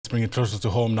bring it closer to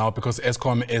home now, because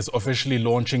Eskom is officially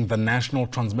launching the National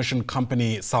Transmission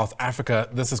Company South Africa.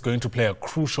 This is going to play a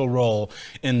crucial role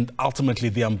in ultimately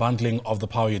the unbundling of the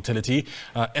power utility.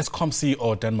 Eskom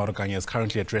CEO Dan Marokane is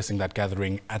currently addressing that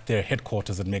gathering at their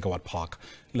headquarters at Megawatt Park.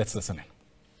 Let's listen in.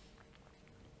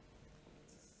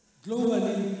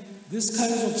 Globally, this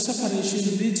kind of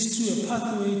separation leads to a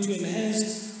pathway to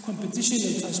enhanced competition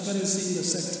and transparency in the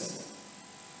sector.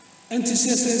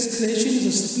 NTCSA's creation is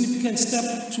a significant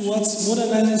step towards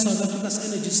modernizing South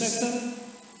Africa's energy sector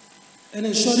and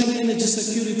ensuring energy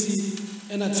security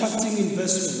and attracting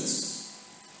investments.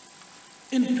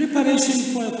 In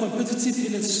preparation for a competitive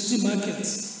electricity market,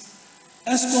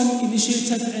 Eskom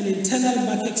initiated an internal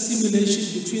market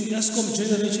simulation between Eskom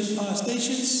generation power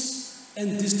stations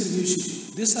and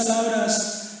distribution. This allowed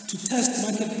us to test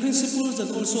market principles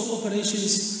and also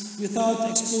operations without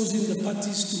exposing the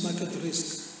parties to market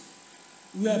risk.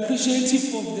 We are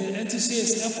appreciative of the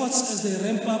NTCSA efforts as they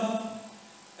ramp up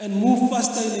and move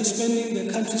faster in expanding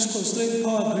the country's constrained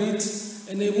power grid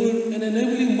and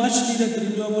enabling much needed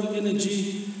renewable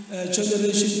energy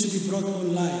generation to be brought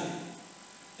online.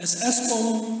 As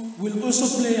Eskom will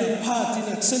also play a part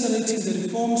in accelerating the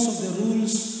reforms of the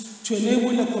rules to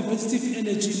enable a competitive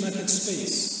energy market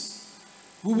space.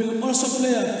 We will also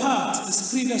play a part,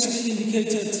 as previously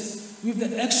indicated, with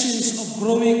the actions of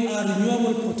growing our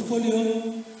renewable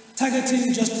portfolio,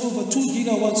 targeting just over 2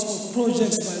 gigawatts of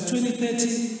projects by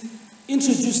 2030,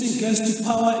 introducing gas to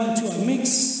power into our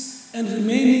mix, and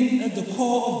remaining at the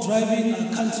core of driving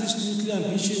our country's nuclear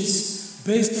ambitions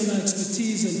based on our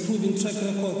expertise and proven track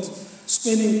record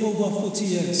spanning over 40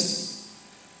 years.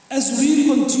 As we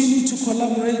continue to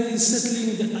collaborate in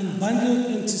settling the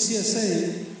unbundled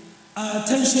NTCSA, our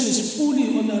attention is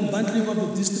fully on the unbundling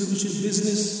of the distribution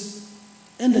business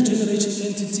and the generation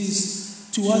entities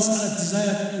towards our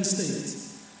desired end state.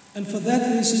 And for that,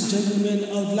 ladies and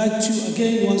gentlemen, I would like to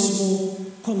again once more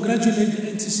congratulate the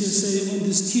NTCSA on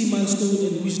this key milestone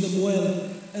and wish them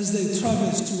well as they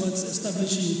traverse towards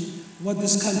establishing what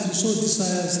this country so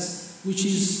desires, which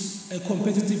is a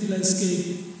competitive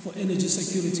landscape for energy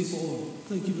security for all.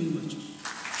 Thank you very much.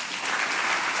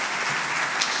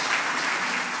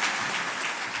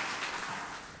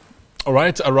 All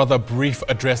right, a rather brief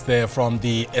address there from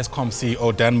the Eskom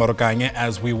CEO Dan Marokane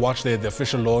as we watch the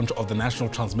official launch of the National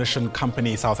Transmission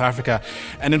Company South Africa.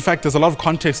 And in fact, there's a lot of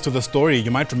context to the story.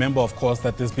 You might remember, of course,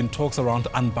 that there's been talks around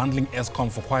unbundling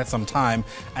Eskom for quite some time.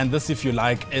 And this, if you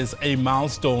like, is a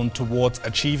milestone towards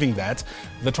achieving that.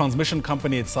 The transmission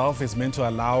company itself is meant to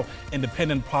allow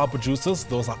independent power producers,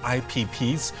 those are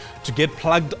IPPs, to get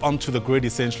plugged onto the grid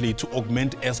essentially to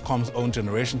augment Eskom's own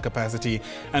generation capacity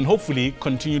and hopefully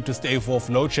continue to stay off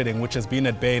load shedding, which has been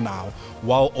at bay now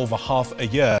well over half a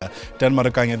year. Dan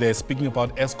Marokane there speaking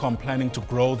about Eskom planning to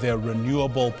grow their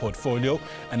renewable portfolio.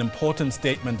 An important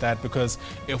statement that, because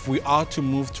if we are to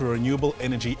move to renewable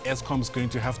energy, Eskom is going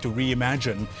to have to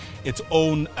reimagine its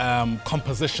own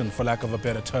composition, for lack of a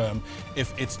better term,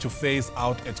 if it's to phase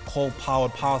out its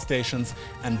coal-powered power stations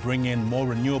and bring in more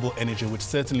renewable energy, which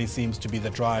certainly seems to be the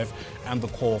drive and the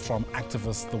call from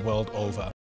activists the world over.